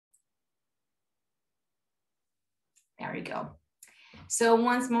There we go. So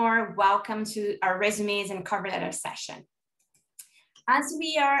once more, welcome to our resumes and cover letter session. As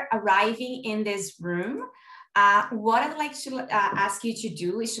we are arriving in this room, what I'd like to ask you to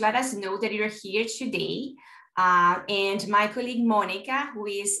do is to let us know that you're here today. And my colleague Monica, who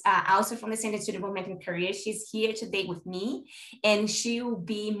is also from the Center for Student Development and Career, she's here today with me, and she will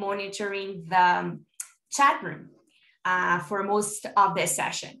be monitoring the chat room for most of this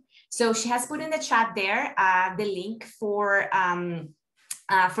session. So she has put in the chat there the link for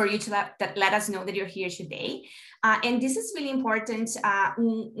you to let us know that you're here today. And this is really important.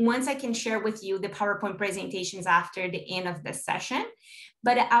 Once I can share with you the PowerPoint presentations after the end of the session,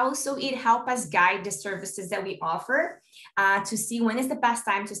 but also it helps us guide the services that we offer to see when is the best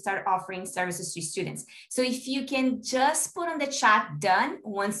time to start offering services to students. So if you can just put on the chat done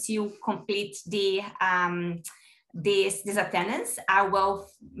once you complete the this attendance, I will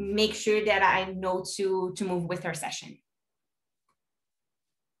make sure that I know to move with our session.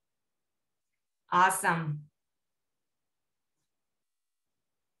 Awesome.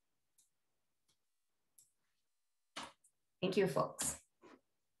 Thank you, folks.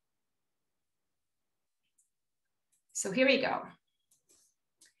 So here we go.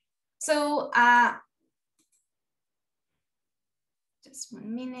 So just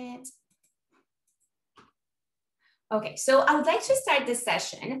 1 minute. Okay, so I would like to start this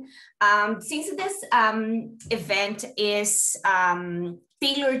session. Since this event is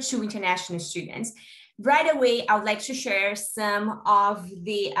tailored to international students, right away, I would like to share some of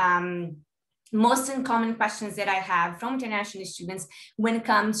the most uncommon questions that I have from international students when it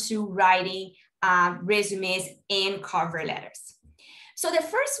comes to writing resumes and cover letters. So the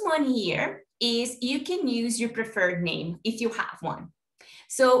first one here is you can use your preferred name if you have one.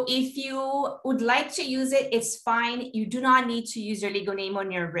 So if you would like to use it, it's fine. You do not need to use your legal name on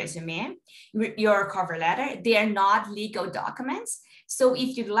your resume, your cover letter. They are not legal documents. So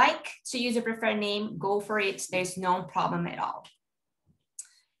if you'd like to use a preferred name, go for it. There's no problem at all.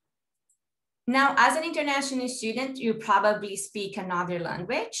 Now, as an international student, you probably speak another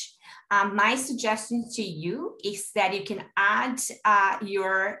language. My suggestion to you is that you can add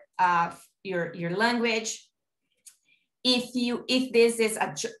your language if this is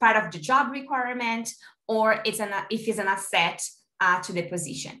a part of the job requirement, or if it's an asset to the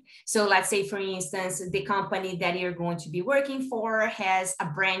position. So let's say, for instance, the company that you're going to be working for has a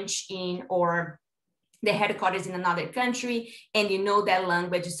branch in, or the headquarters in another country, and you know that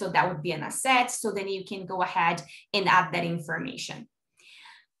language, so that would be an asset. So then you can go ahead and add that information.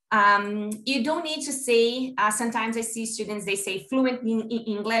 You don't need to say, sometimes I see students, they say fluent in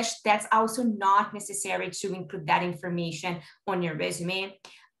English. That's also not necessary to include that information on your resume.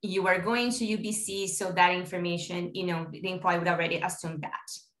 You are going to UBC, so that information, you know, the employer would already assume that.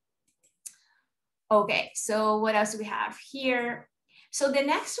 Okay, so what else do we have here? So the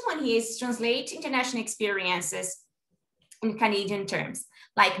next one is translate international experiences in Canadian terms,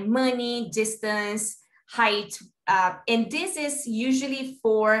 like money, distance, height, and this is usually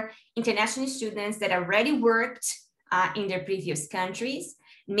for international students that already worked in their previous countries.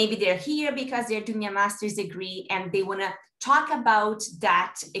 Maybe they're here because they're doing a master's degree and they want to talk about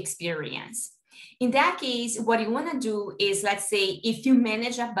that experience. In that case, what you want to do is, let's say, if you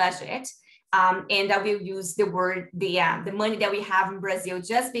manage a budget, and I will use the word, the money that we have in Brazil,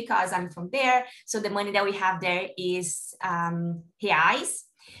 just because I'm from there. So the money that we have there is reais.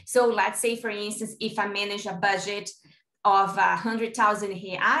 So let's say, for instance, if I manage a budget of 100,000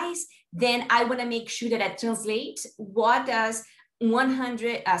 reais, then I want to make sure that I translate what does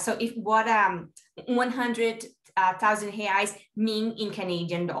 100,000 reais mean in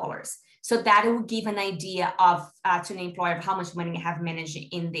Canadian dollars. So that will give an idea of to an employer of how much money I have managed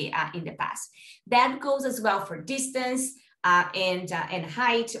in the past. That goes as well for distance and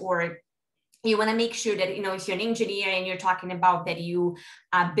height, or you want to make sure that, you know, if you're an engineer and you're talking about that you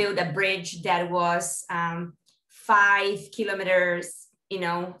build a bridge that was 5 kilometers, you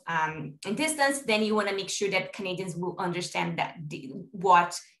know, in distance, then you want to make sure that Canadians will understand that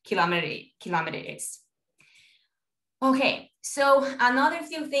what kilometer is. Okay, so another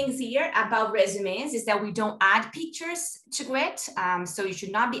few things here about resumes is that we don't add pictures to it. So you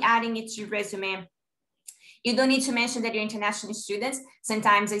should not be adding it to your resume. You don't need to mention that you're international students.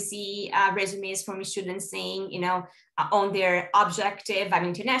 Sometimes I see resumes from students saying, you know, on their objective, I'm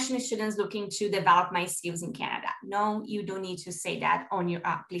international students looking to develop my skills in Canada. No, you don't need to say that on your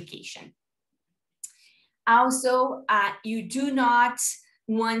application. Also, you do not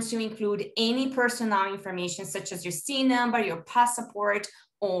want to include any personal information such as your SIN number, your passport,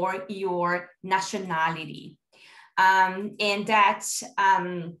 or your nationality. And that,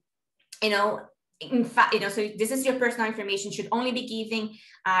 you know, in fact, so this is your personal information, should only be giving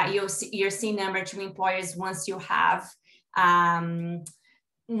your SIN number to employers once you have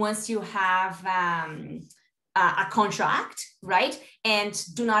a contract, right? And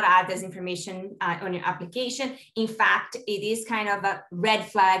do not add this information on your application. In fact, it is kind of a red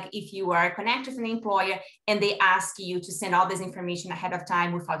flag if you are connected with an employer and they ask you to send all this information ahead of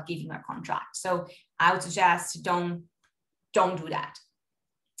time without giving a contract. So I would suggest don't do that.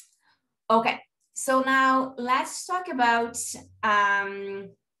 Okay, so now let's talk about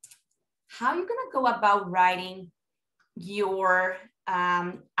how you're gonna go about writing your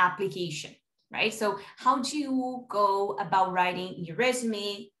application, right? So how do you go about writing your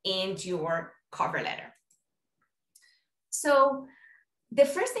resume and your cover letter? So the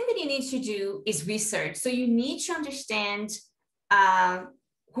first thing that you need to do is research. So you need to understand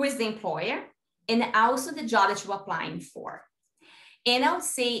who is the employer and also the job that you're applying for. And I would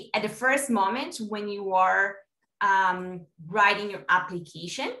say at the first moment when you are writing your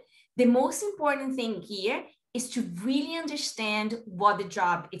application, the most important thing here is to really understand what the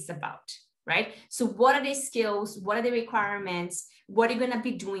job is about, right? So what are the skills? What are the requirements? What are you going to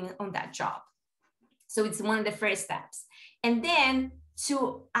be doing on that job? So it's one of the first steps. And then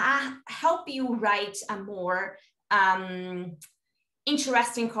to help you write a more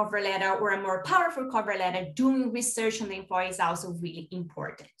interesting cover letter or a more powerful cover letter, doing research on the employee is also really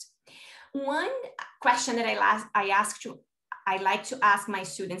important. One question that I like to ask my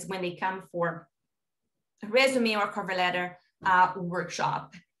students when they come for a resume or cover letter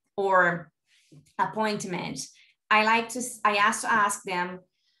workshop or appointment, I ask them,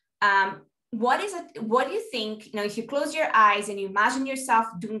 what do you think, if you close your eyes and you imagine yourself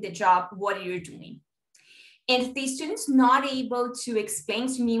doing the job, what are you doing? And if the student's not able to explain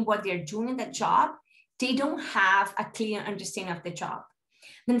to me what they're doing in that job, they don't have a clear understanding of the job.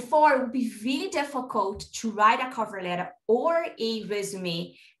 Then it would be really difficult to write a cover letter or a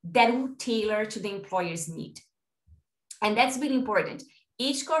resume that will tailor to the employer's need. And that's really important.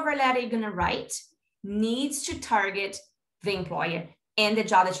 Each cover letter you're gonna write needs to target the employer and the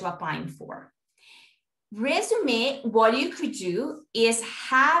job that you're applying for. Resume, what you could do is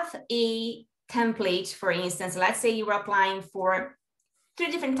have a template. For instance, let's say you were applying for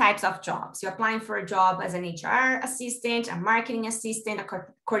 3 different types of jobs. You're applying for a job as an HR assistant, a marketing assistant, a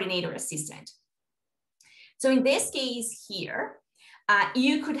coordinator assistant. So in this case here,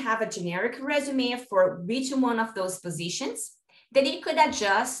 you could have a generic resume for each one of those positions that you could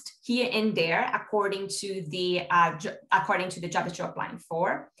adjust here and there according to the job that you're applying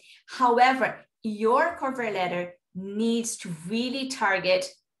for. However, your cover letter needs to really target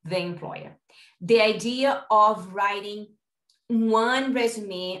the employer. The idea of writing one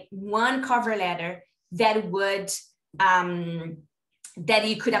resume, one cover letter that would that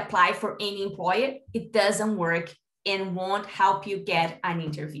you could apply for any employer, it doesn't work and won't help you get an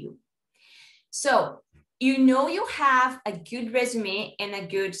interview. So you have a good resume and a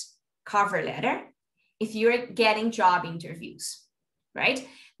good cover letter if you're getting job interviews, right?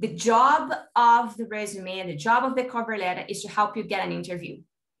 The job of the resume and the job of the cover letter is to help you get an interview.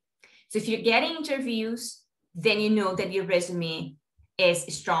 So if you're getting interviews, then you know that your resume is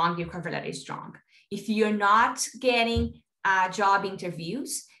strong, your cover letter is strong. If you're not getting job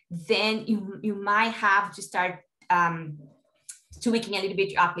interviews, then you might have to start tweaking a little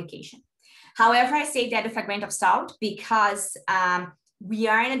bit your application. However, I say that with a grain of salt because we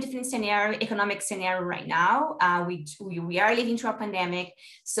are in a different scenario, economic scenario right now. We are living through a pandemic,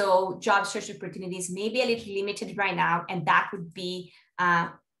 so job search opportunities may be a little limited right now, and that would be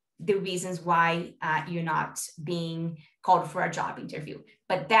the reasons why you're not being called for a job interview.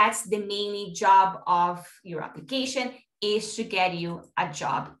 But that's the main job of your application, is to get you a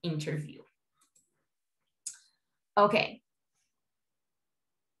job interview. Okay.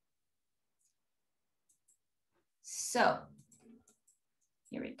 So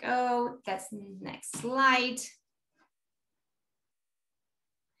here we go. That's the next slide.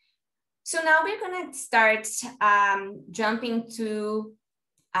 So now we're going to start jumping to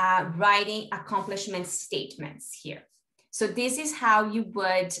writing accomplishment statements here. So this is how you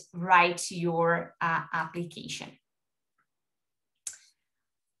would write your application.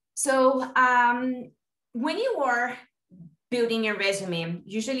 So when you are building your resume,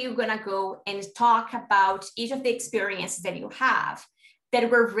 usually you're gonna go and talk about each of the experiences that you have that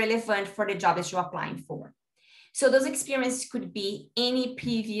were relevant for the job that you're applying for. So those experiences could be any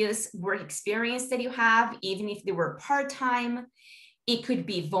previous work experience that you have, even if they were part-time. It could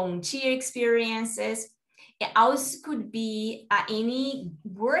be volunteer experiences. It also could be any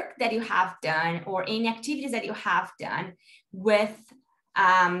work that you have done or any activities that you have done with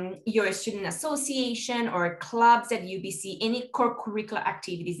your student association or clubs at UBC, any core curricular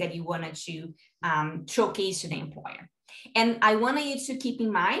activities that you wanted to showcase to the employer. And I want you to keep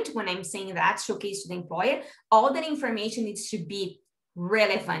in mind when I'm saying that, showcase to the employer, all that information needs to be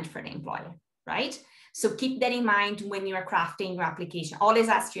relevant for the employer, right? So keep that in mind when you are crafting your application. Always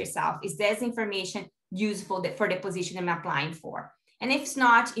ask yourself, is this information useful for the position I'm applying for? And if it's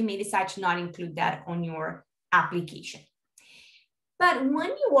not, you may decide to not include that on your application. But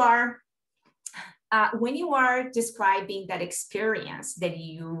when you are describing that experience that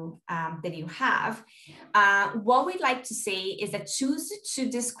you have, what we'd like to say is that choose to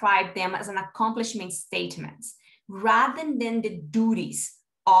describe them as an accomplishment statement rather than the duties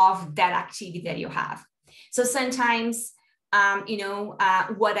of that activity that you have. So sometimes,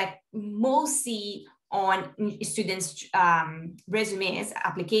 what I most see on students' resumes,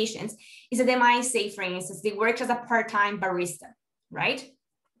 applications, is that they might say, for instance, they work as a part-time barista, right?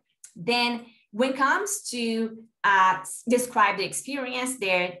 Then when it comes to describe the experience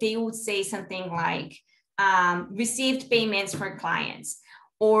there, they would say something like received payments for clients,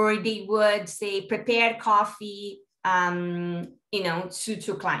 or they would say prepared coffee,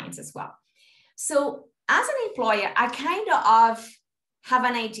 to clients as well. So as an employer, I kind of have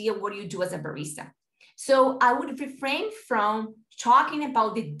an idea what you do as a barista. So I would refrain from talking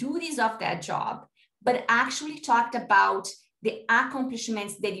about the duties of that job, but actually talked about the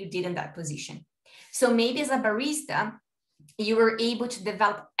accomplishments that you did in that position. So maybe as a barista, you were able to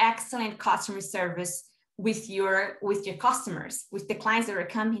develop excellent customer service with your customers, with the clients that are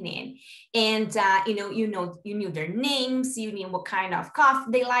coming in, and you knew their names, you knew what kind of coffee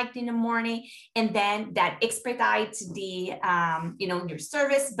they liked in the morning, and then that expedites the your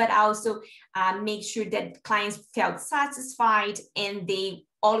service, but also make sure that clients felt satisfied and they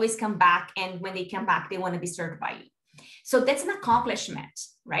always come back, and when they come back, they want to be served by you. So that's an accomplishment,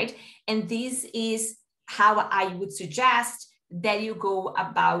 right? And this is how I would suggest that you go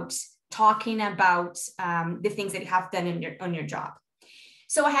about talking about the things that you have done on your job.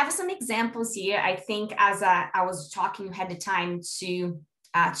 So I have some examples here. I think as I was talking, you had the time to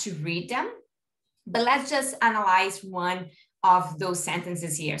read them, but let's just analyze one of those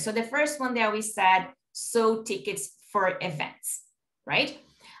sentences here. So the first one there, we said, sold tickets for events, right?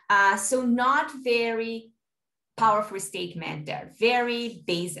 So not very powerful statement there, very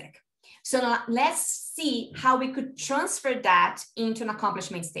basic. So now let's see how we could transfer that into an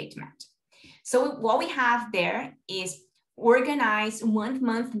accomplishment statement. So what we have there is organize 1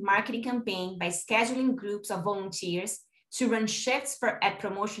 month marketing campaign by scheduling groups of volunteers to run shifts at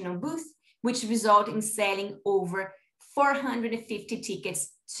promotional booth, which result in selling over 450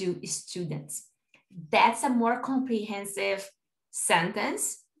 tickets to students. That's a more comprehensive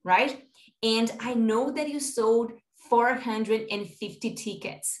sentence, right? And I know that you sold 450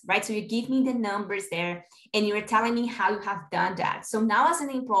 tickets, right? So you give me the numbers there and you're telling me how you have done that. So now as an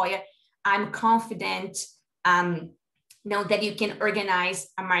employer, I'm confident now that you can organize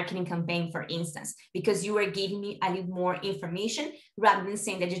a marketing campaign, for instance, because you are giving me a little more information rather than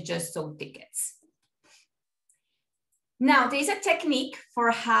saying that you just sold tickets. Now, there's a technique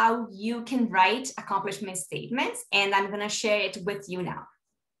for how you can write accomplishment statements, and I'm going to share it with you now.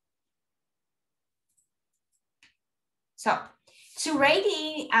 So to write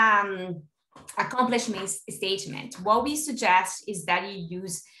the accomplishment statement, what we suggest is that you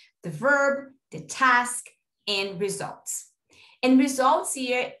use the verb, the task, and results. And results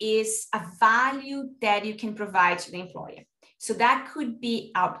here is a value that you can provide to the employer. So that could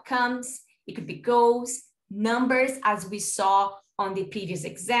be outcomes, it could be goals, numbers, as we saw on the previous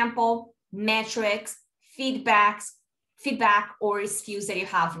example, metrics, feedback, or skills that you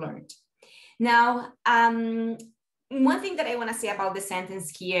have learned. Now, one thing that I want to say about the sentence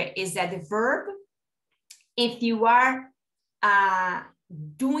here is that the verb, if you are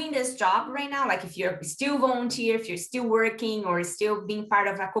doing this job right now, like if you're still volunteer, if you're still working or still being part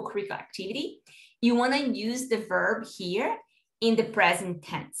of a co-curricular activity, you want to use the verb here in the present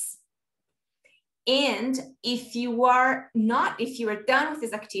tense. And if you are done with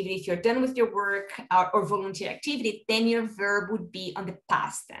this activity, if you're done with your work or volunteer activity, then your verb would be on the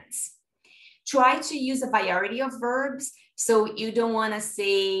past tense. Try to use a variety of verbs. So you don't want to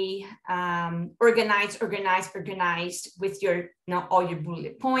say organized with your, all your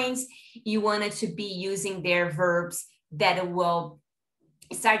bullet points. You want it to be using their verbs that will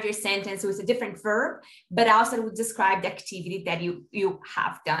start your sentence with a different verb, but also would describe the activity that you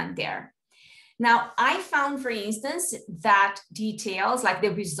have done there. Now, I found, for instance, that details like the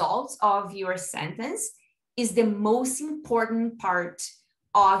results of your sentence is the most important part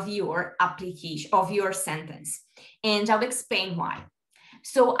of your application, of your sentence. And I'll explain why.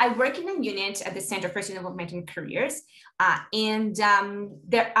 So I work in a unit at the Center for Student Development and Careers, and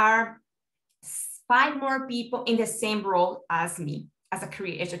there are 5 more people in the same role as me, as a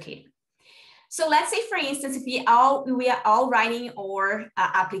career educator. So let's say, for instance, if we are all writing our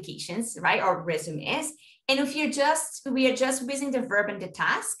applications, right, or resumes, and if we are just using the verb and the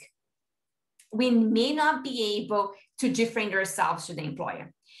task, we may not be able to differentiate ourselves to the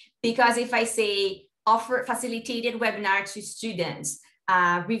employer. Because if I say offer facilitated webinar to students,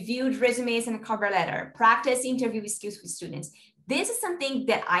 reviewed resumes and cover letter, practice interview skills with students, this is something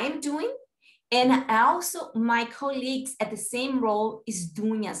that I am doing, and also my colleagues at the same role is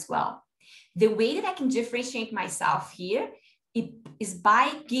doing as well. The way that I can differentiate myself here is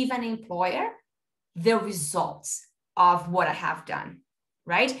by giving an employer the results of what I have done,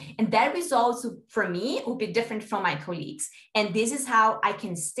 right? And that results for me will be different from my colleagues. And this is how I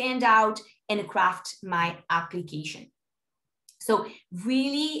can stand out and craft my application. So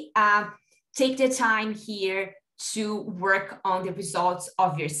really take the time here to work on the results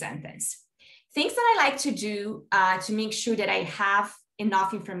of your sentence. Things that I like to do to make sure that I have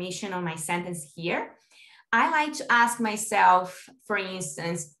enough information on my sentence here, I like to ask myself, for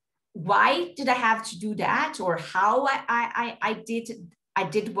instance, why did I have to do that, or how I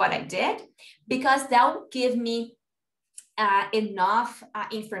did what I did, because that will give me enough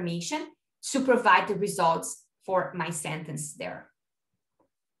information to provide the results for my sentence there.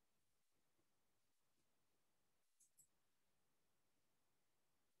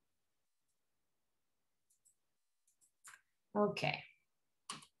 Okay.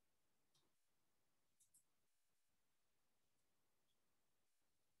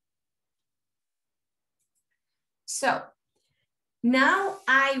 So now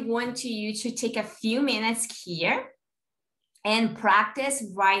I want you to take a few minutes here and practice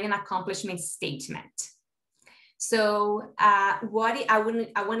writing an accomplishment statement. So I want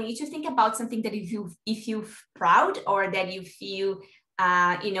you to think about something that if you're proud, or that you feel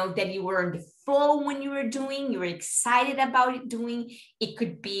that you were in the flow when you were doing, you were excited about it doing. It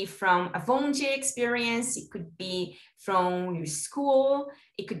could be from a volunteer experience, it could be from your school,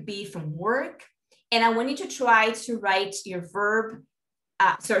 it could be from work. And I want you to try to write your verb.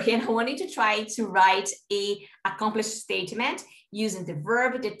 And I want you to try to write an accomplished statement using the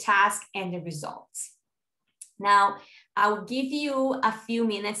verb, the task, and the results. Now, I'll give you a few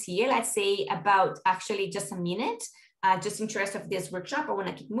minutes here. Let's say about actually just a minute, just in interest of this workshop. I want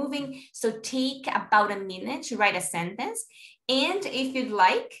to keep moving. So take about a minute to write a sentence. And if you'd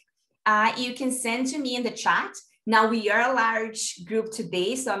like, you can send to me in the chat. Now, we are a large group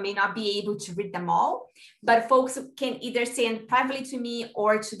today, so I may not be able to read them all, but folks can either send privately to me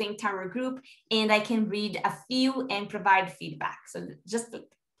or to the entire group, and I can read a few and provide feedback. So just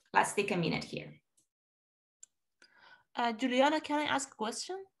let's take a minute here. Juliana, can I ask a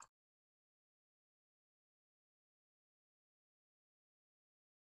question?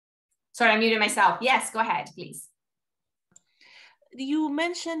 Sorry, I muted myself. Yes, go ahead, please. You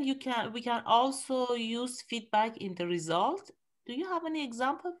mentioned we can also use feedback in the result. Do you have any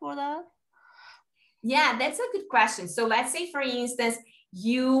example for that? Yeah, that's a good question. So let's say, for instance,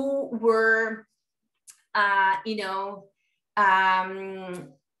 you were,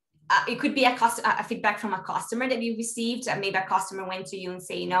 it could be a feedback from a customer that you received. Maybe a customer went to you and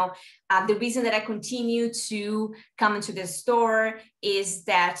say, the reason that I continue to come into the store is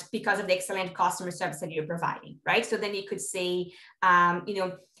that because of the excellent customer service that you're providing, right? So then you could say,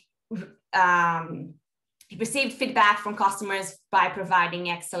 you received feedback from customers by providing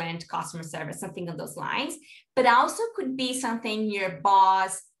excellent customer service, something on those lines. But also could be something your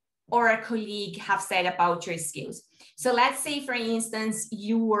boss or a colleague have said about your skills. So let's say, for instance,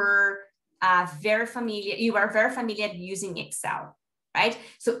 you are very familiar using Excel, right?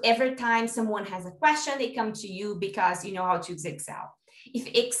 So every time someone has a question, they come to you because you know how to use Excel. If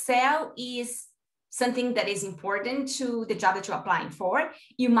Excel is something that is important to the job that you're applying for,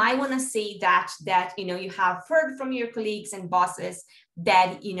 you might want to say that you have heard from your colleagues and bosses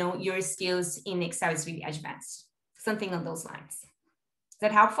that your skills in Excel is really advanced, something on those lines. Is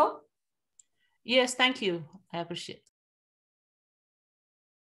that helpful? Yes, thank you. I appreciate it.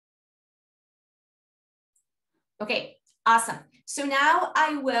 Okay, awesome. So now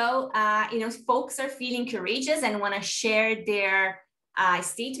I will, folks are feeling courageous and want to share their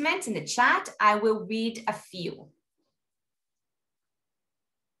statements in the chat. I will read a few.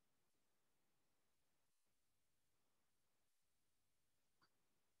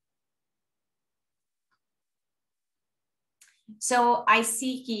 So I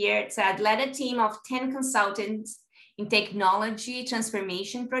see here, it said, led a team of 10 consultants in technology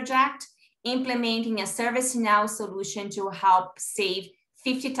transformation project, implementing a ServiceNow solution to help save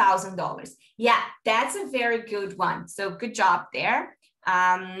 $50,000. Yeah, that's a very good one. So good job there.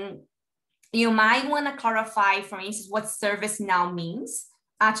 You might want to clarify, for instance, what service now means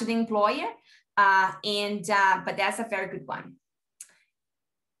to the employer. But that's a very good one.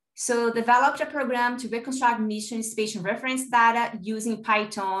 So developed a program to reconstruct mission spatial reference data using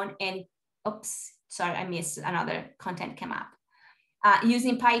Python and, oops, sorry, I missed another content came up.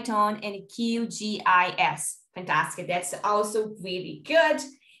 Using Python and QGIS. Fantastic. That's also really good.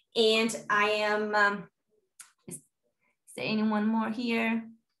 And I am, is there anyone more here?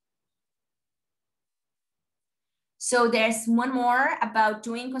 So there's one more about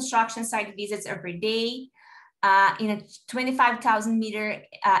doing construction site visits every day in a 25,000 meter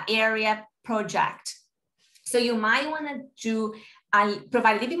area project. So you might want to do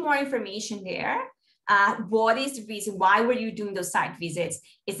provide a little bit more information there. What is the reason? Why were you doing those site visits?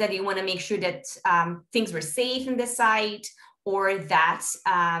 Is that you want to make sure that things were safe in the site, or that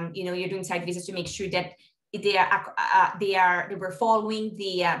you're doing site visits to make sure that they were following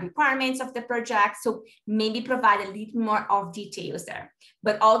the requirements of the project. So maybe provide a little more of details there.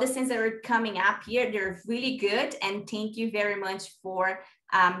 But all the things that are coming up here, they're really good. And thank you very much for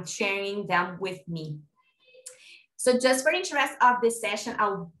sharing them with me. So just for the interest of this session,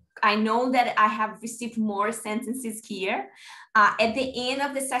 I know that I have received more sentences here. At the end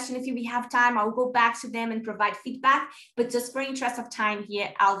of the session, if we have time, I'll go back to them and provide feedback. But just for interest of time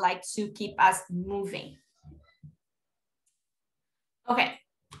here, I'd like to keep us moving. Okay.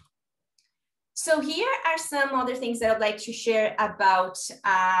 So here are some other things that I'd like to share about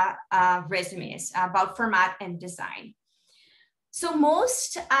resumes, about format and design. So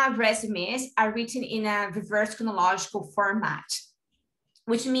most resumes are written in a reverse chronological format,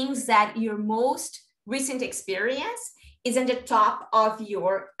 which means that your most recent experience is in the top of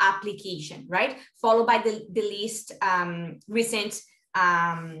your application, right? Followed by the least recent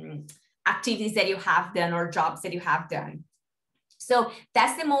activities that you have done or jobs that you have done. So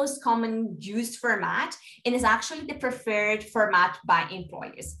that's the most common used format, and is actually the preferred format by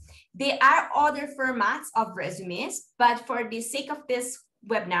employers. There are other formats of resumes, but for the sake of this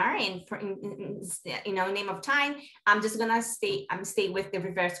webinar and for name of time, I'm just gonna stay with the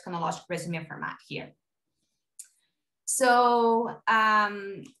reverse chronological resume format here. So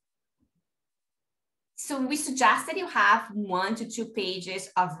so we suggest that you have 1 to 2 pages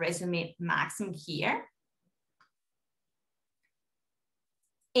of resume maximum here.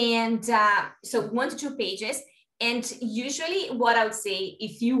 And so 1 to 2 pages. And usually what I would say,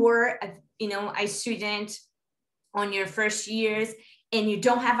 if you were a student on your first years and you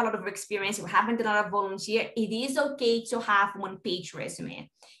don't have a lot of experience, you haven't done a lot of volunteer, it is okay to have 1-page resume.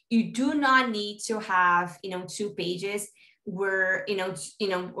 You do not need to have 2 pages where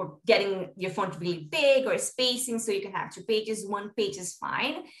or getting your font really big or spacing, so you can have 2 pages. 1 page is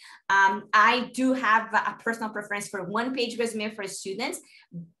fine. I do have a personal preference for 1-page resume for students,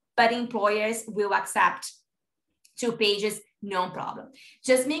 but employers will accept 2 pages, no problem.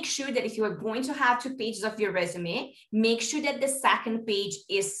 Just make sure that if you are going to have 2 pages of your resume, make sure that the second page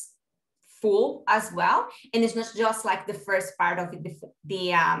is full as well, and it's not just like the first part of it,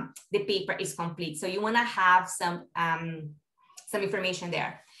 the paper is complete. So you want to have some information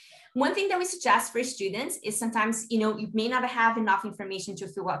there. One thing that we suggest for students is sometimes you may not have enough information to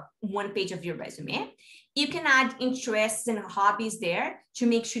fill up 1 page of your resume. You can add interests and hobbies there to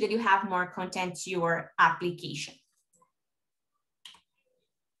make sure that you have more content to your application.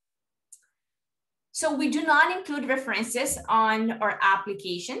 So we do not include references on our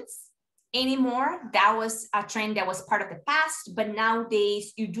applications anymore. That was a trend that was part of the past, but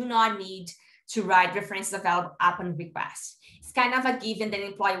nowadays you do not need to write references available upon request. It's kind of a given that an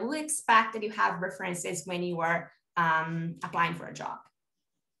employee will expect that you have references when you are applying for a job.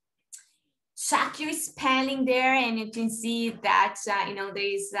 Check your spelling there, and you can see that there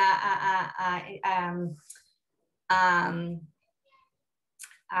is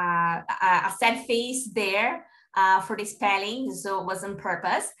a sad face there for the spelling, so it was on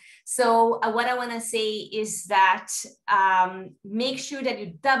purpose. So what I want to say is that make sure that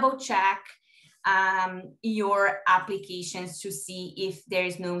you double check your applications to see if there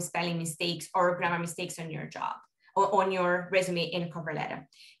is no spelling mistakes or grammar mistakes on your job or on your resume and cover letter.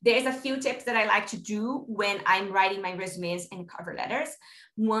 There's a few tips that I like to do when I'm writing my resumes and cover letters.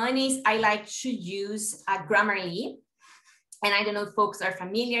 One is I like to use Grammarly. And I don't know if folks are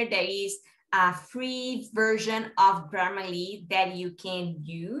familiar, there is a free version of Grammarly that you can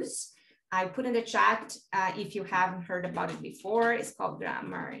use. I put in the chat if you haven't heard about it before. It's called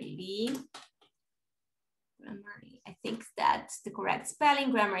Grammarly. I think that's the correct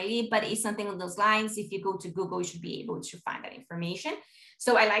spelling, Grammarly, but it's something on those lines. If you go to Google, you should be able to find that information.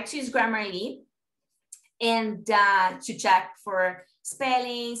 So I like to use Grammarly and to check for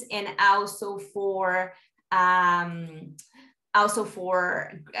spellings and also for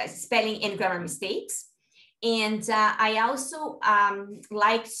spelling and grammar mistakes. And I also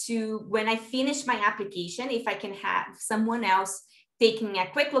like to, when I finish my application, if I can have someone else taking a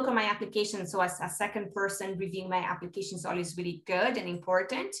quick look at my application, so as a second person reviewing my application is always really good and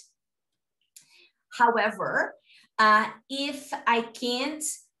important. However, if I can't,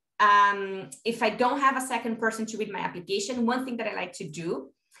 if I don't have a second person to read my application, one thing that I like to do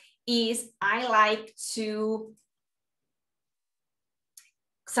is I like to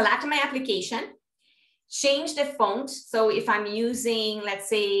select my application, change the font. So if I'm using, let's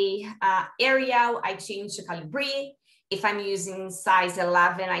say, Arial, I change to Calibri. If I'm using size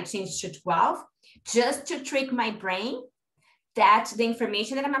 11, I change to 12, just to trick my brain that the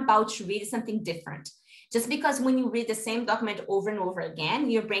information that I'm about to read is something different. Just because when you read the same document over and over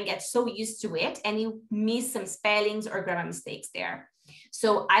again, your brain gets so used to it and you miss some spellings or grammar mistakes there.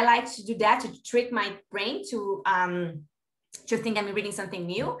 So I like to do that to trick my brain to think I'm reading something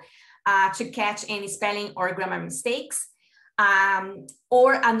new, to catch any spelling or grammar mistakes.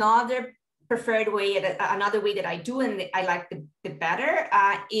 Or another preferred way, another way that I do, and I like the better,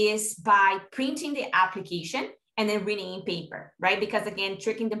 is by printing the application and then reading in paper, right? Because again,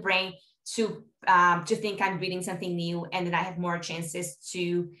 tricking the brain to think I'm reading something new, and then I have more chances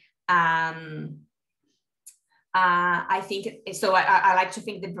to, I think, so I like to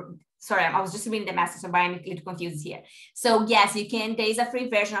think sorry, I was just reading the message, so I'm a little confused here. So yes, you can, there is a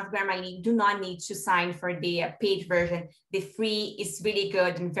free version of Grammarly. You do not need to sign for the paid version. The free is really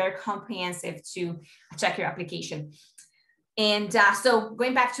good and very comprehensive to check your application. And so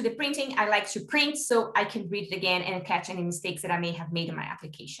going back to the printing, I like to print so I can read it again and catch any mistakes that I may have made in my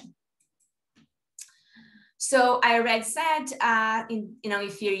application. So I already said,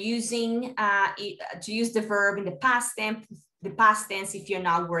 if you're using, to use the verb in the past tense if you're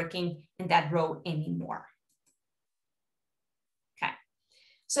not working in that role anymore. Okay,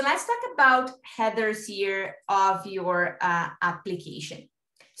 so let's talk about headers here of your application.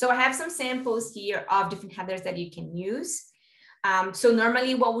 So I have some samples here of different headers that you can use. So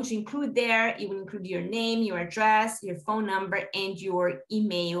normally what would you include there? You will include your name, your address, your phone number, and your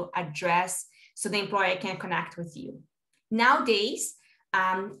email address, so the employer can connect with you. Nowadays,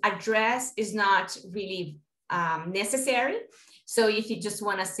 address is not really necessary. So if you just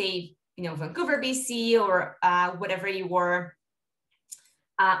want to say, Vancouver, BC, or whatever you are,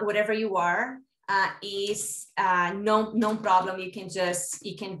 is no problem. You can just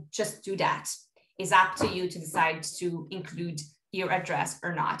do that. It's up to you to decide to include your address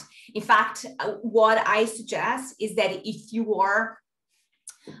or not. In fact, what I suggest is that if you are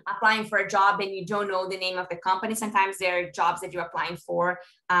applying for a job and you don't know the name of the company, sometimes there are jobs that you're applying for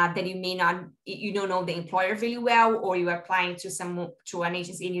that you don't know the employer really well, or you're applying to an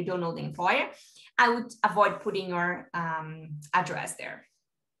agency and you don't know the employer. I would avoid putting your address there.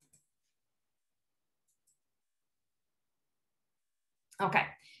 Okay,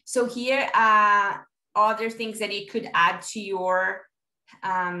 so here are other things that you could add to your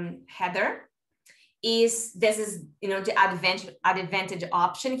header. This is the advantage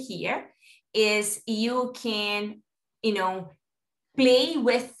option here is you can play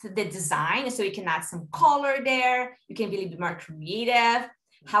with the design, so you can add some color there, you can be a little bit more creative.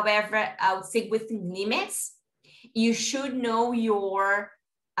 However, I would say within limits. You should know your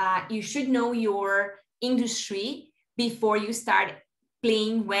industry before you start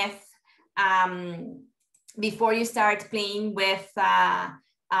playing with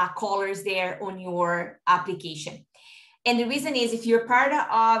colors there on your application. And the reason is, if you're part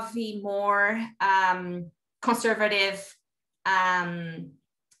of the more conservative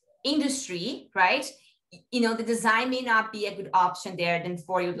industry, right? The design may not be a good option there. Then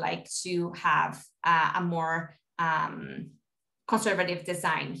for you'd like to have a more conservative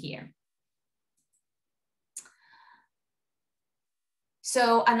design here.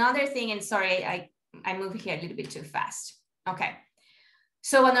 So another thing, and sorry, I moved here a little bit too fast. Okay.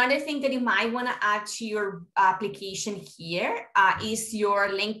 So another thing that you might want to add to your application here is your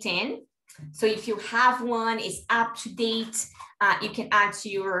LinkedIn. So if you have one, it's up to date, you can add to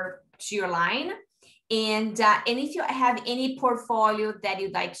your line. And if you have any portfolio that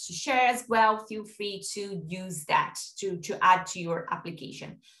you'd like to share as well, feel free to use that to add to your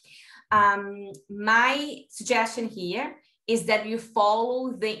application. My suggestion here is that you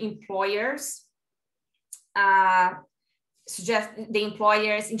follow the employer's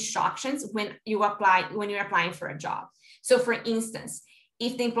instructions when you're applying for a job. So for instance,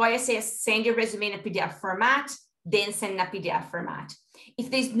 if the employer says send your resume in a PDF format, then send in a PDF format.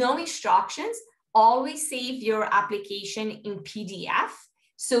 If there's no instructions, always save your application in PDF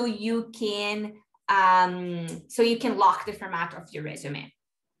so you can lock the format of your resume.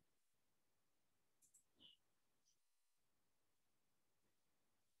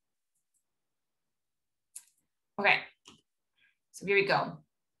 Okay, so here we go.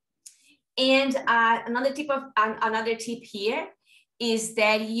 And another tip here is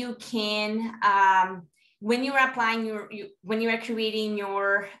that you can, when you are applying when you are creating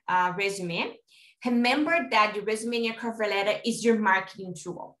your resume, remember that your resume and your cover letter is your marketing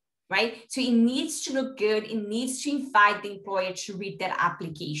tool, right? So it needs to look good. It needs to invite the employer to read that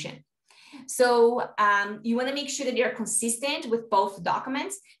application. So you want to make sure that you're consistent with both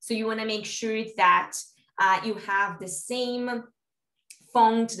documents. So you want to make sure that you have the same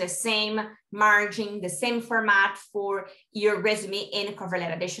font, the same margin, the same format for your resume and cover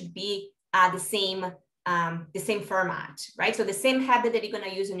letter. They should be the same format, right? So the same header that you're going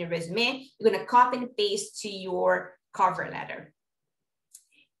to use on your resume, you're going to copy and paste to your cover letter.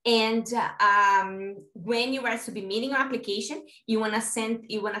 And when you are submitting your application, you want to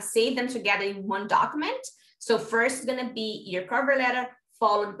save them together in one document. So first it's going to be your cover letter,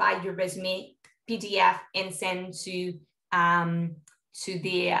 followed by your resume PDF, and send to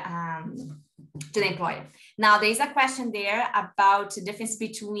the employer. Now there's a question there about the difference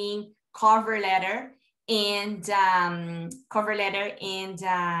between cover letter and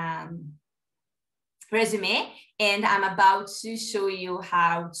resume, and I'm about to show you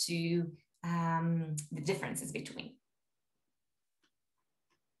how to the differences between.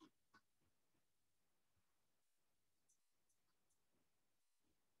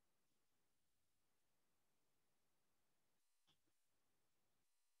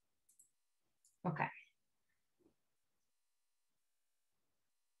 Okay.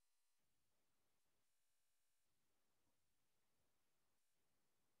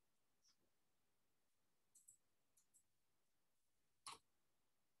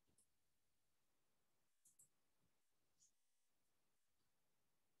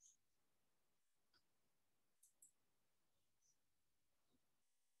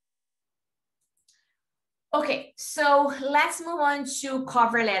 Okay, so let's move on to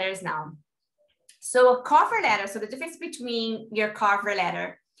cover letters now. So a cover letter, so the difference between your cover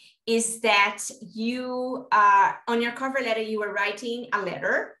letter is that you on your cover letter, you are writing a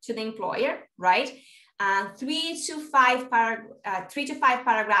letter to the employer, right? 3 to 5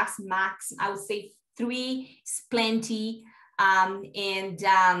 paragraphs max. I would say 3 is plenty, and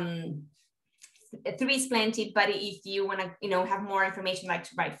 3 is plenty. But if you want to, have more information, like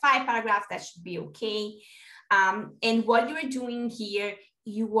to write 5 paragraphs, that should be okay. And what you are doing here,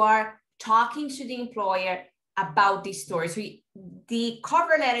 you are talking to the employer about this story. So the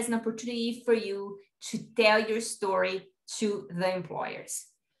cover letter is an opportunity for you to tell your story to the employers.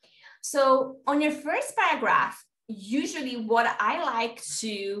 So on your first paragraph, usually what I like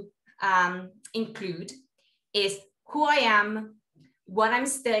to include is who I am, what I'm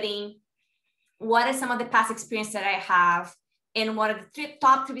studying, what are some of the past experience that I have, and what are the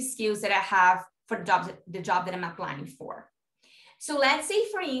top 3 skills that I have for the job that I'm applying for. So let's say,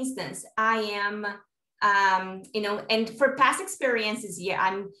 for instance, I am, and for past experiences here,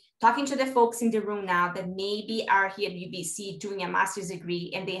 I'm talking to the folks in the room now that maybe are here at UBC doing a master's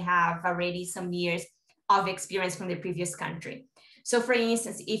degree, and they have already some years of experience from the previous country. So for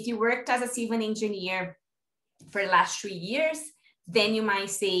instance, if you worked as a civil engineer for the last 3 years, then you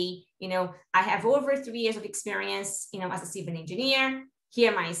might say, I have over 3 years of experience, as a civil engineer.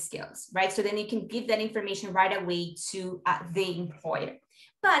 Here are my skills, right? So then you can give that information right away to the employer.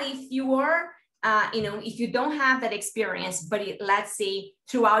 But if you are, if you don't have that experience, but let's say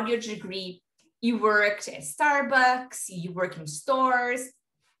throughout your degree, you worked at Starbucks, you work in stores,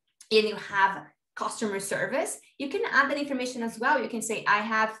 and you have customer service, you can add that information as well. You can say, I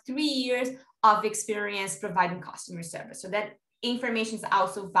have 3 years of experience providing customer service. So that information is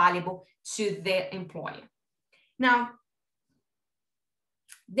also valuable to the employer. Now,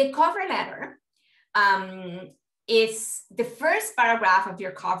 the cover letter is the first paragraph of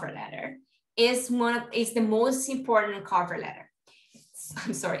your cover letter is the most important cover letter.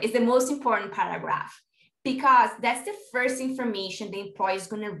 I'm sorry, it's the most important paragraph because that's the first information the employer is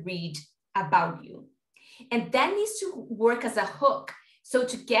going to read about you. And that needs to work as a hook. So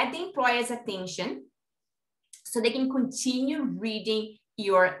to get the employer's attention so they can continue reading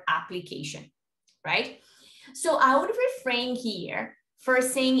your application, right? So I would refrain here for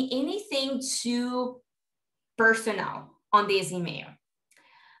saying anything too personal on this email,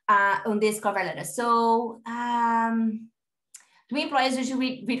 on this cover letter. So do employers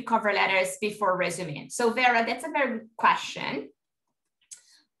usually read cover letters before resume? So Vera, that's a very good question.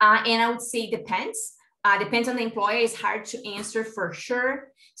 And I would say depends. Depends on the employer. It's hard to answer for sure.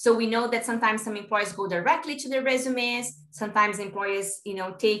 So we know that sometimes some employers go directly to their resumes. Sometimes employers,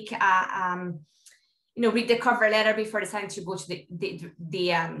 take, read the cover letter before deciding to go to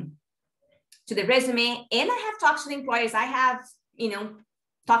the resume. And I have talked to the employers. I have,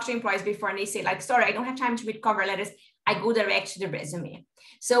 talked to employers before, and they say like, sorry, I don't have time to read cover letters. I go direct to the resume.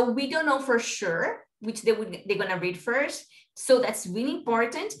 So we don't know for sure which they're going to read first. So that's really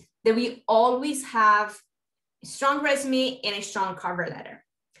important that we always have a strong resume and a strong cover letter.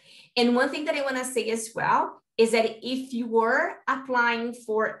 And one thing that I want to say as well is that if you were applying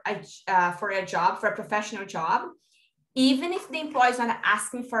for a job, for a professional job, even if the employer is not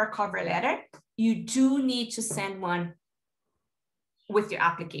asking for a cover letter, you do need to send one with your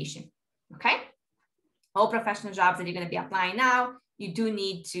application, okay? All professional jobs that you're going to be applying now, you do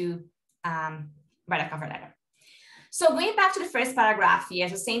need to write a cover letter. So going back to the first paragraph here,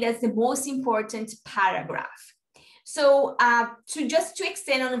 as I was saying, that's the most important paragraph. So to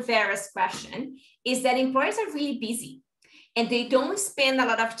extend on Vera's question, is that employers are really busy and they don't spend a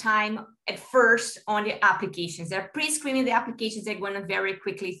lot of time at first on the applications. They're pre-screening the applications. They're going very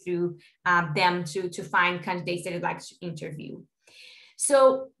quickly through them to find candidates that they'd like to interview.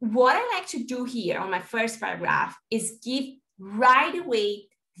 So what I like to do here on my first paragraph is give right away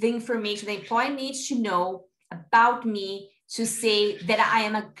the information the employer needs to know about me to say that I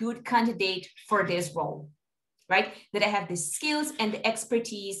am a good candidate for this role, right? That I have the skills and the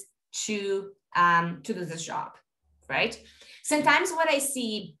expertise to do this job, right? Sometimes what I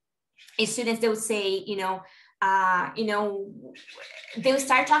see is students, they will say, they'll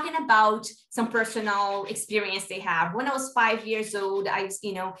start talking about some personal experience they have. When I was 5 years old, I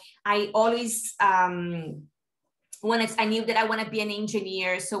always I knew that I want to be an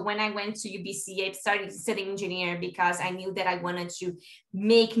engineer. So when I went to UBC, I started studying engineer because I knew that I wanted to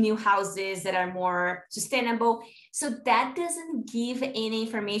make new houses that are more sustainable. So that doesn't give any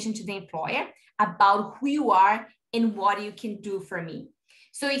information to the employer about who you are and what you can do for me.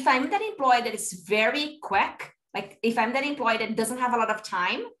 So if I'm that employee that is very quick, like if I'm that employee that doesn't have a lot of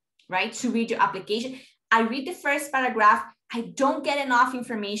time, right, to read your application, I read the first paragraph, I don't get enough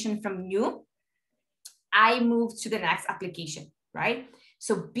information from you, I move to the next application, right?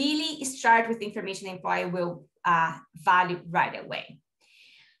 So Billy, start with the information the employer will value right away.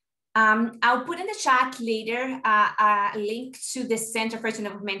 I'll put in the chat later a link to the Center for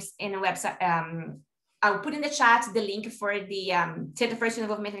Student Development in a website. I'll put in the chat the link for the Center for Student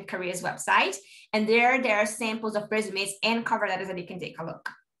Development and Careers website. And there are samples of resumes and cover letters that you can take a look.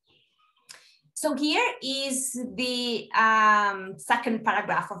 So here is the second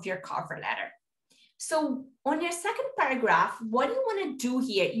paragraph of your cover letter. So on your second paragraph, what do you want to do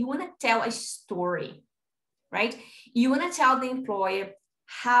here? You want to tell a story, right? You want to tell the employer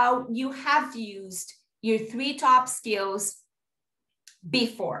how you have used your 3 top skills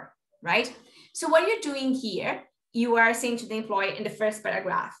before, right? So what you're doing here, you are saying to the employer in the first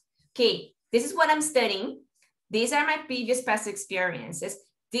paragraph, okay, this is what I'm studying. These are my previous past experiences.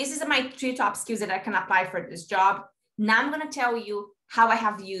 This is my 3 top skills that I can apply for this job. Now I'm going to tell you how I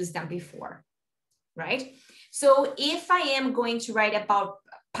have used them before, right? So if I am going to write about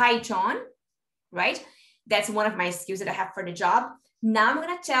Python, right? That's one of my skills that I have for the job. Now I'm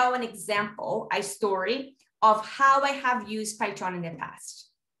going to tell an example, a story of how I have used Python in the past.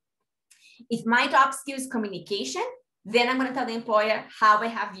 If my top skill is communication, then I'm going to tell the employer how I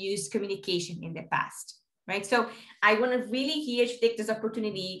have used communication in the past, right? So I want to really here to take this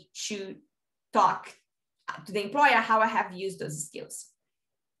opportunity to talk to the employer how I have used those skills.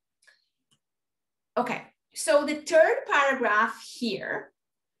 Okay, so the third paragraph here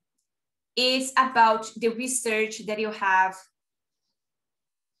is about the research that you have.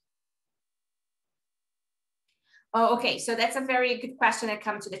 Oh, okay, so that's a very good question that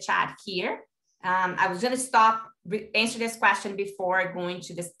comes to the chat here. I was going to stop, answer this question before going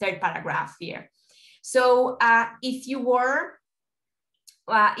to this third paragraph here. So if you were,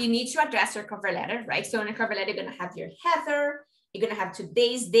 you need to address your cover letter, right? So in a cover letter, you're going to have your header, you're going to have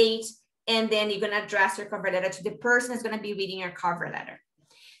today's date, and then you're going to address your cover letter to the person that's going to be reading your cover letter.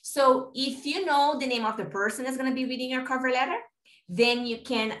 So if you know the name of the person that's going to be reading your cover letter, then you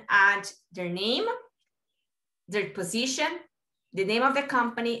can add their name, their position, the name of the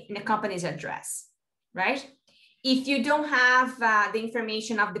company, and the company's address, right? If you don't have the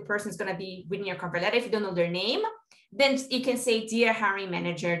information of the person who's going to be reading your cover letter, if you don't know their name, then you can say, dear hiring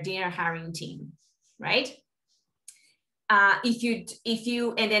manager, dear hiring team, right? If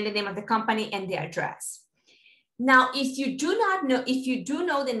you, and then the name of the company and the address. Now, if you do not know, if you do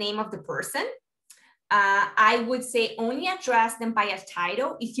know the name of the person, I would say only address them by a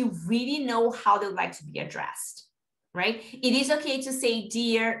title if you really know how they would like to be addressed, right? It is okay to say,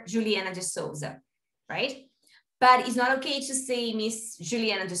 Dear Juliana de Souza, right? But it's not okay to say Miss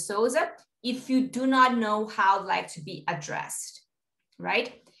Juliana de Souza if you do not know how I'd like to be addressed,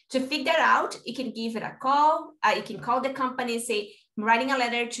 right? To figure that out, you can give it a call. You can call the company and say, I'm writing a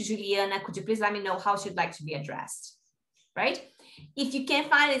letter to Juliana. Could you please let me know how she'd like to be addressed, right? If you can't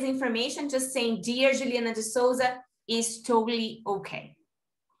find this information, just saying, Dear Juliana de Souza is totally okay.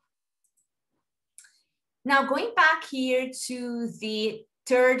 Now, going back here to the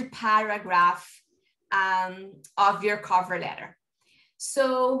third paragraph of your cover letter.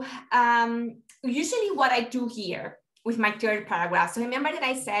 So usually what I do here with my third paragraph, so remember that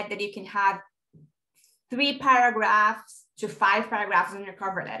I said that you can have 3 paragraphs to 5 paragraphs in your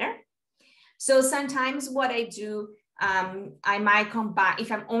cover letter. So sometimes what I do, I might combine,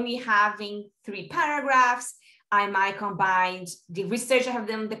 if I'm only having 3 paragraphs, I might combine the research I have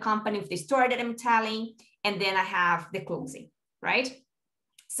done in the company with the story that I'm telling, and then I have the closing, right?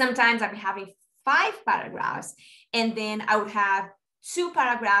 Sometimes I'm having 5 paragraphs, and then I would have 2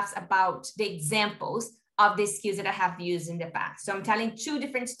 paragraphs about the examples of the skills that I have used in the past. So I'm telling 2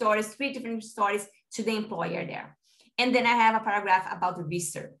 different stories, 3 different stories to the employer there. And then I have a paragraph about the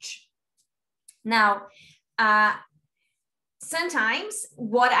research. Now, sometimes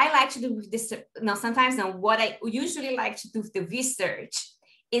what I like to do with this, what I usually like to do with the research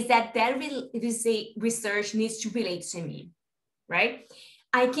is that research needs to relate to me, right?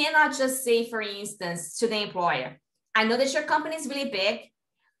 I cannot just say, for instance, to the employer, I know that your company is really big.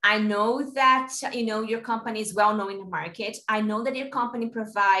 I know that, your company is well known in the market. I know that your company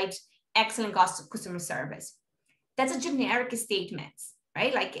provides excellent customer service. That's a generic statement,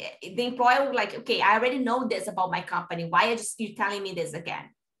 right? Like the employer will like, okay, I already know this about my company. Why are you telling me this again?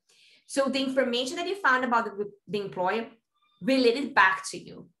 So the information that you found about the employer related back to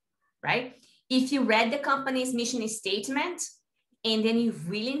you, right? If you read the company's mission statement and then you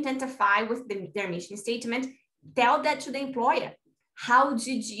really identify with their mission statement, tell that to the employer. How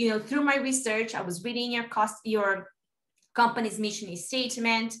did you, through my research, I was reading your company's mission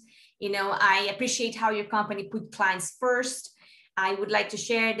statement. I appreciate how your company put clients first. I would like to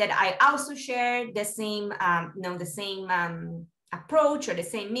share that I also share the same, approach or the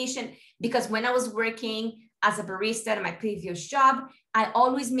same mission, because when I was working as a barista at my previous job, I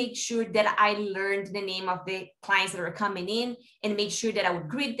always make sure that I learned the name of the clients that were coming in and make sure that I would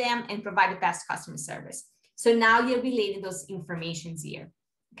greet them and provide the best customer service. So now you're relating those informations here,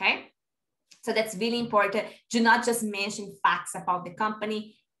 okay? So that's really important. Do not just mention facts about the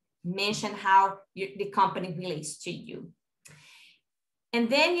company, mention how the company relates to you. And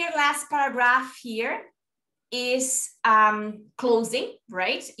then your last paragraph here is closing,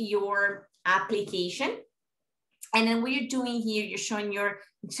 right? Your application. And then what you're doing here, you're showing your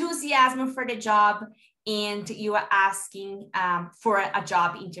enthusiasm for the job and you are asking for a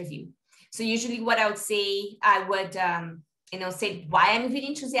job interview. So usually what I would say, I would, say why I'm really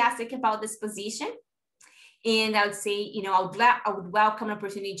enthusiastic about this position. And I would say, I would welcome an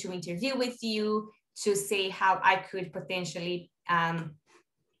opportunity to interview with you, to say how I could potentially,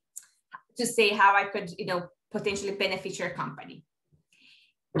 potentially benefit your company.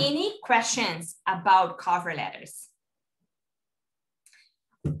 Any questions about cover letters?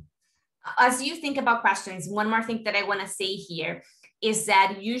 As you think about questions, one more thing that I want to say here is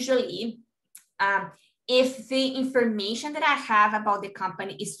that usually if the information that I have about the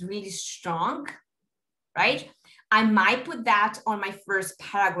company is really strong, right, I might put that on my first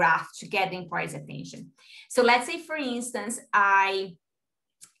paragraph to get the employer's attention. So let's say, for instance, I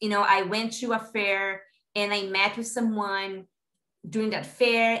went to a fair and I met with someone during that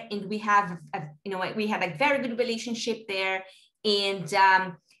fair, and we had a very good relationship there, and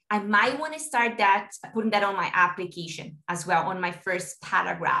I might want to start putting that on my application as well, on my first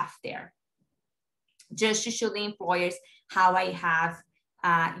paragraph there, just to show the employers how I have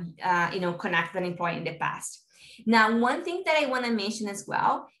connected an employee in the past. Now, one thing that I want to mention as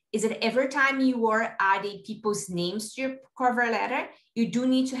well is that every time you are adding people's names to your cover letter, you do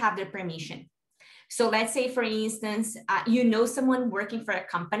need to have their permission. So let's say, for instance, someone working for a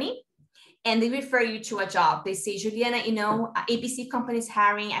company and they refer you to a job. They say, Juliana, ABC company is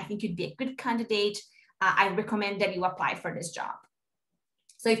hiring. I think you'd be a good candidate. I recommend that you apply for this job.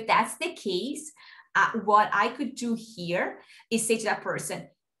 So if that's the case, what I could do here is say to that person,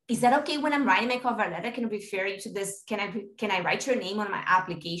 is that okay when I'm writing my cover letter? Can I refer you to this? Can I write your name on my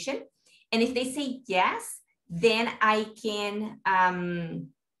application? And if they say yes, then I can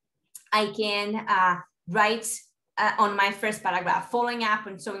write on my first paragraph, following up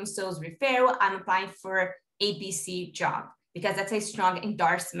on so-and-so's referral, I'm applying for ABC job, because that's a strong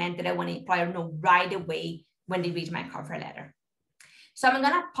endorsement that I want the employer to know right away when they read my cover letter. So I'm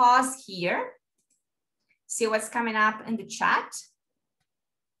gonna pause here, see what's coming up in the chat.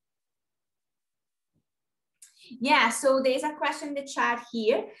 Yeah, so there's a question in the chat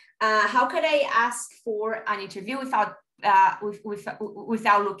here. How could I ask for an interview without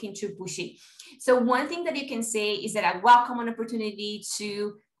without looking too pushy? So one thing that you can say is that I welcome an opportunity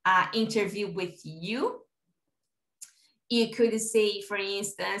to interview with you. You could say, for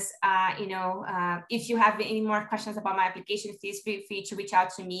instance, if you have any more questions about my application, please feel free to reach out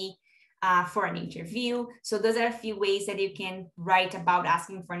to me for an interview. So those are a few ways that you can write about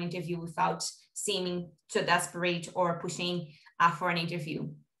asking for an interview without seeming too desperate or pushing for an interview.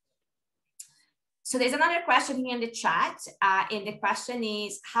 So there's another question here in the chat, and the question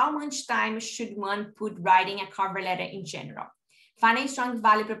is, how much time should one put writing a cover letter in general? Finding strong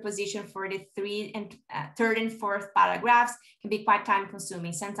value proposition for the third and fourth paragraphs can be quite time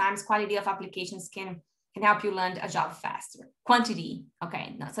consuming. Sometimes quality of applications can help you land a job faster. Quantity,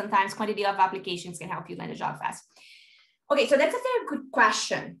 okay, no, sometimes quantity of applications can help you land a job faster. Okay, so that's a very good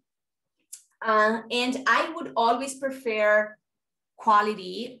question. And I would always prefer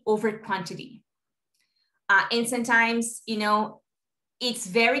quality over quantity. And sometimes, it's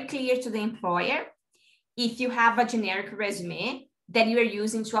very clear to the employer if you have a generic resume that you are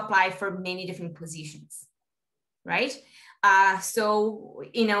using to apply for many different positions, right? And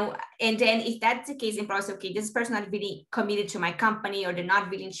then if that's the case, employers say, okay, this person is not really committed to my company, or they're not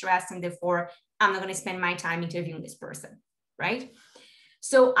really interested, and therefore I'm not going to spend my time interviewing this person, right?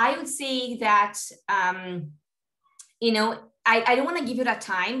 So I would say that, I don't want to give you that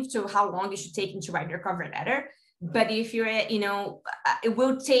time to how long you should take to write your cover letter. But if you're, it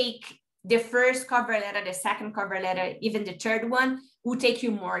will take the first cover letter, the second cover letter, even the third one will take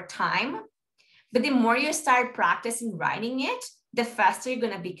you more time. But the more you start practicing writing it, the faster you're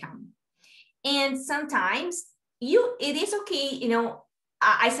going to become. And sometimes it is okay.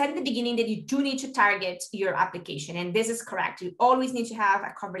 I said in the beginning that you do need to target your application, and this is correct. You always need to have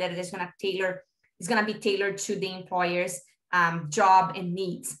a cover letter that's going to be tailored to the employer's job and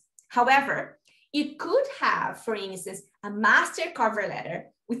needs. However, you could have, for instance, a master cover letter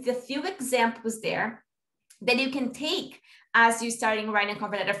with a few examples there that you can take as you're starting writing a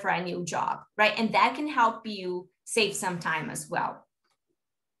cover letter for a new job, right? And that can help you save some time as well.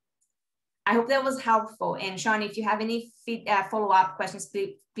 I hope that was helpful. And Sean, if you have any follow-up questions,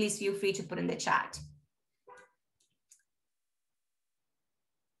 please feel free to put in the chat.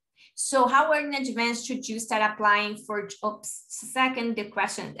 So how early in advance should you start applying for, the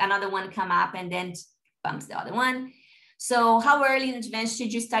question, another one come up and then bumps the other one. So how early in advance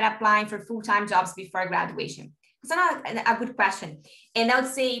should you start applying for full-time jobs before graduation? It's a good question. And I would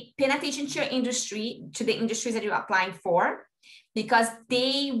say pay attention to your industry, to the industries that you're applying for, because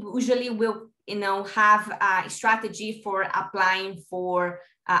they usually will, have a strategy for applying for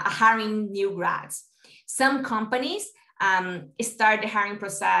hiring new grads. Some companies start the hiring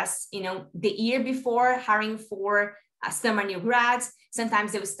process, the year before, hiring for summer new grads.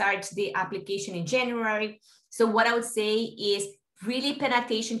 Sometimes they will start the application in January. So what I would say is really pay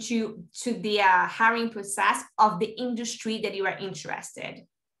attention to the hiring process of the industry that you are interested.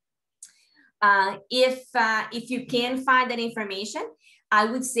 If you can find that information, I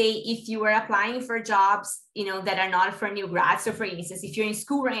would say if you are applying for jobs, that are not for new grads. So for instance, if you're in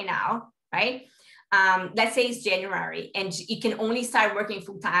school right now, right? Let's say it's January and you can only start working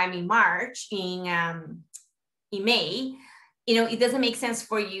full-time in March, in May, it doesn't make sense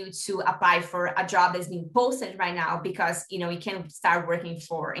for you to apply for a job that's being posted right now because, you can't start working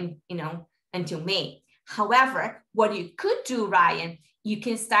for, until May. However, what you could do, Ryan, you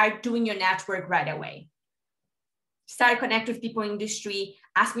can start doing your network right away. Start connect with people in industry,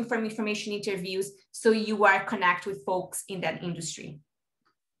 asking for information interviews, so you are connect with folks in that industry.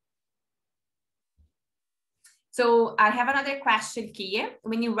 So I have another question here.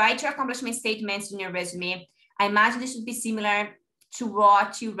 When you write your accomplishment statements in your resume, I imagine this should be similar to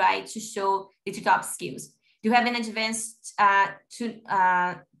what you write to show the two top skills. Do you have any advice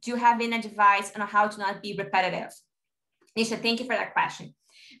on how to not be repetitive? Nisha, thank you for that question.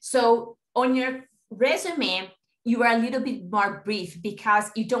 So on your resume, you are a little bit more brief because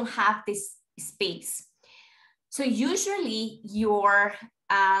you don't have this space. So usually your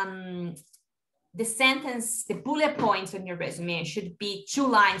the sentence, the bullet points on your resume should be 2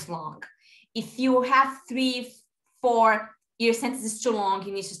 lines long. If you have 3, 4, your sentence is too long,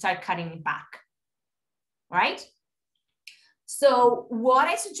 you need to start cutting it back, right? So what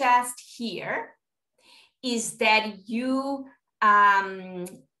I suggest here is that you,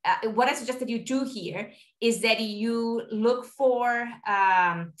 what I suggest that you do here is that you look for,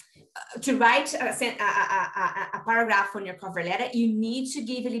 to write a paragraph on your cover letter, you need to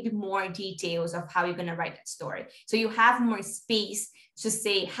give a little bit more details of how you're going to write that story. So you have more space to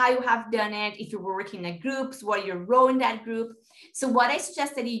say how you have done it, if you were working in groups, what your role in that group. So what I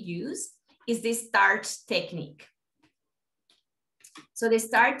suggest that you use is the START technique. So the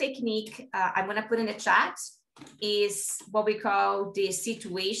START technique, I'm going to put in the chat, is what we call the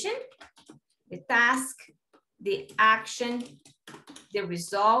situation, the task, the action, the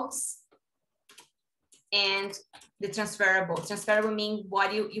results, and the transferable. Transferable means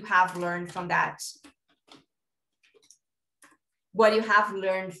what you have learned from that. What you have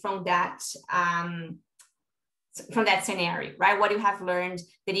learned from that scenario, right? What you have learned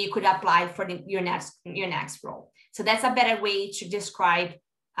that you could apply for your next role. So that's a better way to describe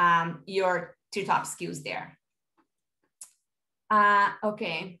your 2 top skills there.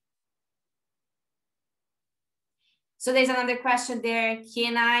 Okay. So there's another question there.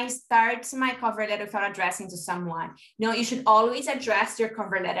 Can I start my cover letter without addressing to someone? No, you should always address your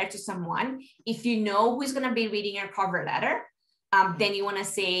cover letter to someone. If you know who's going to be reading your cover letter, then you want to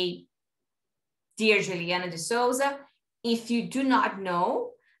say, Dear Juliana de Souza. If you do not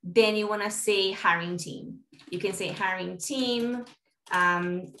know, then you want to say hiring team. You can say hiring team.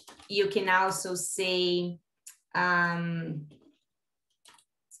 You can also say,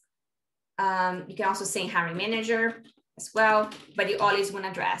 you can also say hiring manager as well, but you always want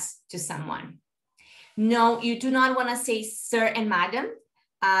to address to someone. No, you do not want to say sir and madam.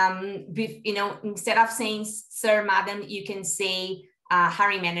 You know, instead of saying sir, madam, you can say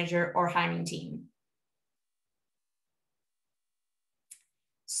hiring manager or hiring team.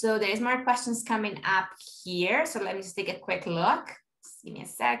 So there's more questions coming up here. So let me just take a quick look. Just give me a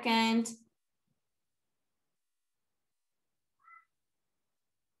second.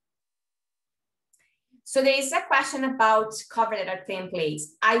 So there is a question about cover letter templates.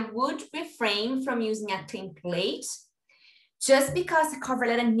 I would refrain from using a template just because the cover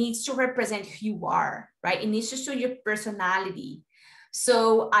letter needs to represent who you are, right? It needs to show your personality.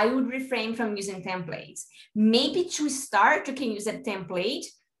 So I would refrain from using templates. Maybe to start, you can use a template,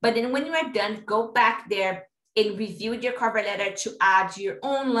 but then when you are done, go back there and review your cover letter to add your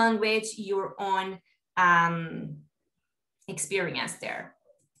own language, your own experience there.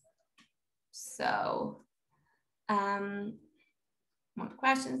 So, more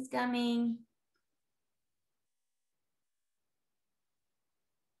questions coming.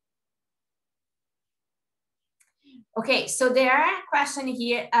 Okay, so there are a question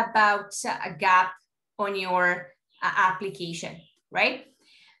here about a gap on your application, right?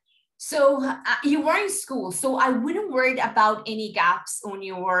 So you were in school, so I wouldn't worry about any gaps on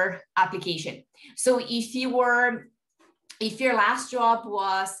your application. So if your last job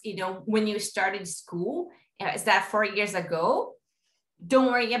was, you know, when you started school, is that 4 years ago? Don't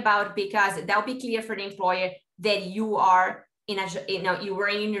worry about it, because that'll be clear for the employer that you are you were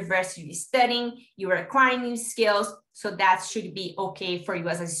in university studying, you were acquiring new skills, so that should be okay for you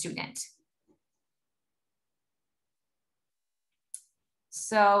as a student.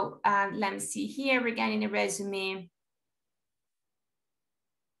 So let me see here regarding the resume.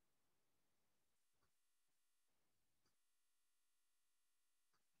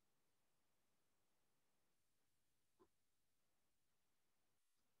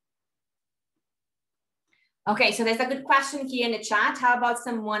 Okay, so there's a good question here in the chat. How about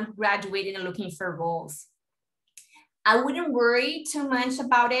someone who graduated and looking for roles? I wouldn't worry too much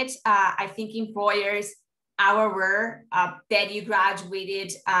about it. I think employers are aware that you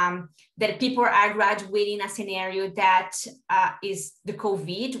graduated, that people are graduating a scenario that is the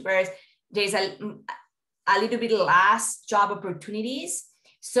COVID, where there's a little bit less job opportunities.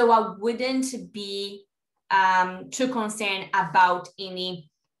 So I wouldn't be too concerned about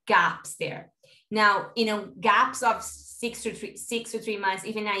any gaps there. Now, you know, gaps of 6 to 3 months,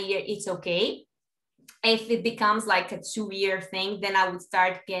 even a year, it's okay. If it becomes like a 2-year thing, then I would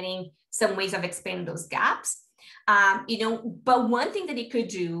start getting some ways of explaining those gaps. You know, but one thing that you could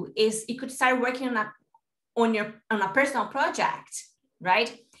do is you could start working on a personal project,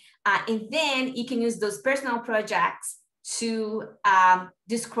 right? And then you can use those personal projects to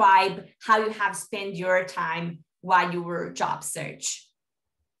describe how you have spent your time while you were job search.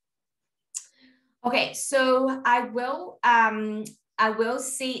 Okay, so I will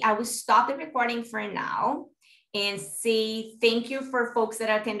stop the recording for now and say thank you for folks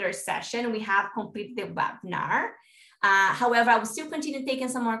that attend our session. We have completed the webinar. However, I will still continue taking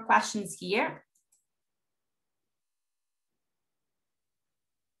some more questions here.